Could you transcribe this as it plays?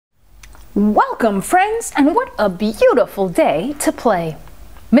Welcome friends, and what a beautiful day to play.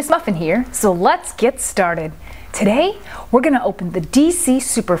 Miss Muffin here, so let's get started. Today, we're gonna open the DC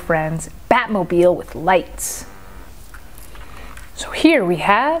Super Friends Batmobile with lights. So here we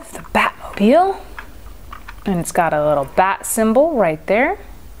have the Batmobile, and it's got a little bat symbol right there.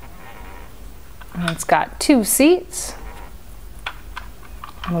 And it's got 2 seats,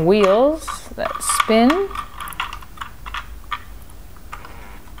 and wheels that spin.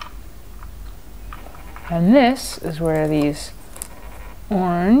 And this is where these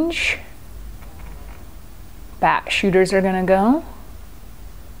orange bat shooters are gonna go.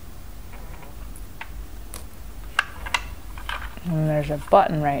 And there's a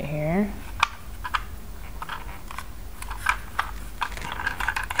button right here.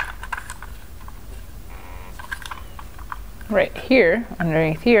 Right here,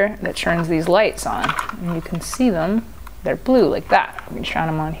 underneath here, that turns these lights on. And you can see them. They're blue like that. We can shine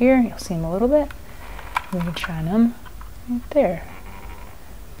them on here. You'll see them a little bit. We can shine them right there.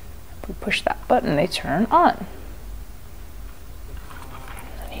 If we push that button, they turn on.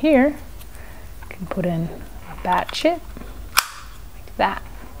 And here, you can put in a bat chip, like that.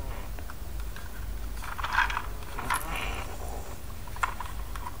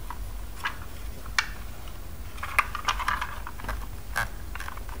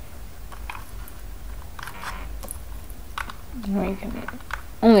 And we can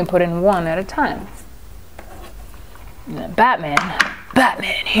only put in one at a time. And then Batman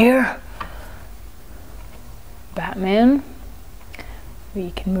here. Batman,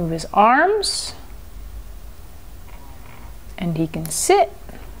 we can move his arms, and he can sit,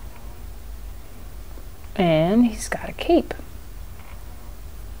 and he's got a cape.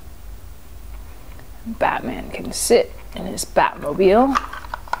 Batman can sit in his Batmobile,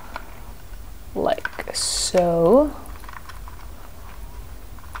 like so.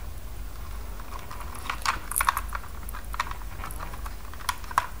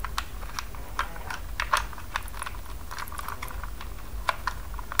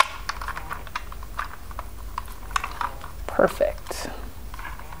 Perfect.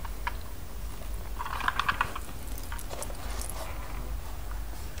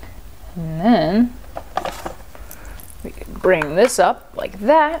 And then we can bring this up like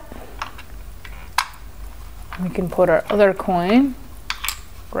that. We can put our other coin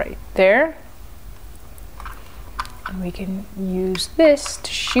right there. And we can use this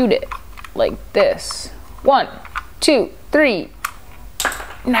to shoot it like this. 1, 2, 3.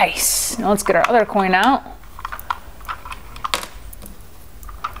 Nice. Now let's get our other coin out.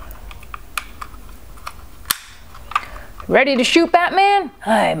 Ready to shoot, Batman?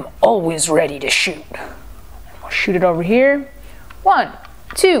 I'm always ready to shoot. We'll shoot it over here. 1,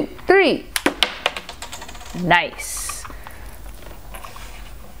 2, 3. Nice.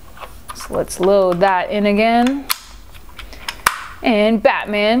 So let's load that in again. And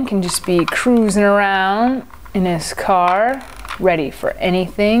Batman can just be cruising around in his car, ready for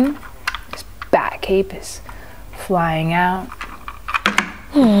anything. His bat cape is flying out.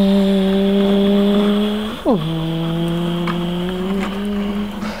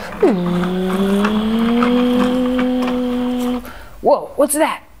 Whoa, what's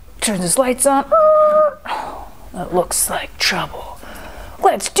that? Turns his lights on. That looks like trouble.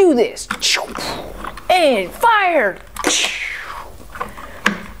 Let's do this. And fire.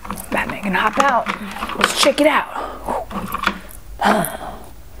 Batman can hop out. Let's check it out.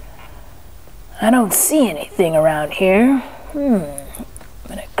 I don't see anything around here. I'm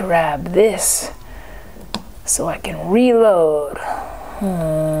gonna grab this so I can reload.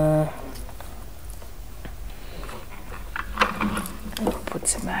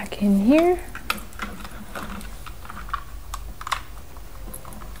 Puts it back in here.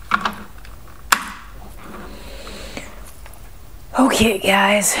 Okay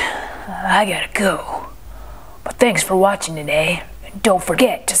guys, I gotta go. But thanks for watching today. And don't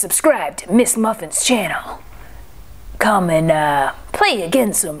forget to subscribe to Miss Muffin's channel. Come and play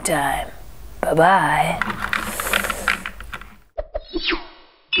again sometime. Bye-bye.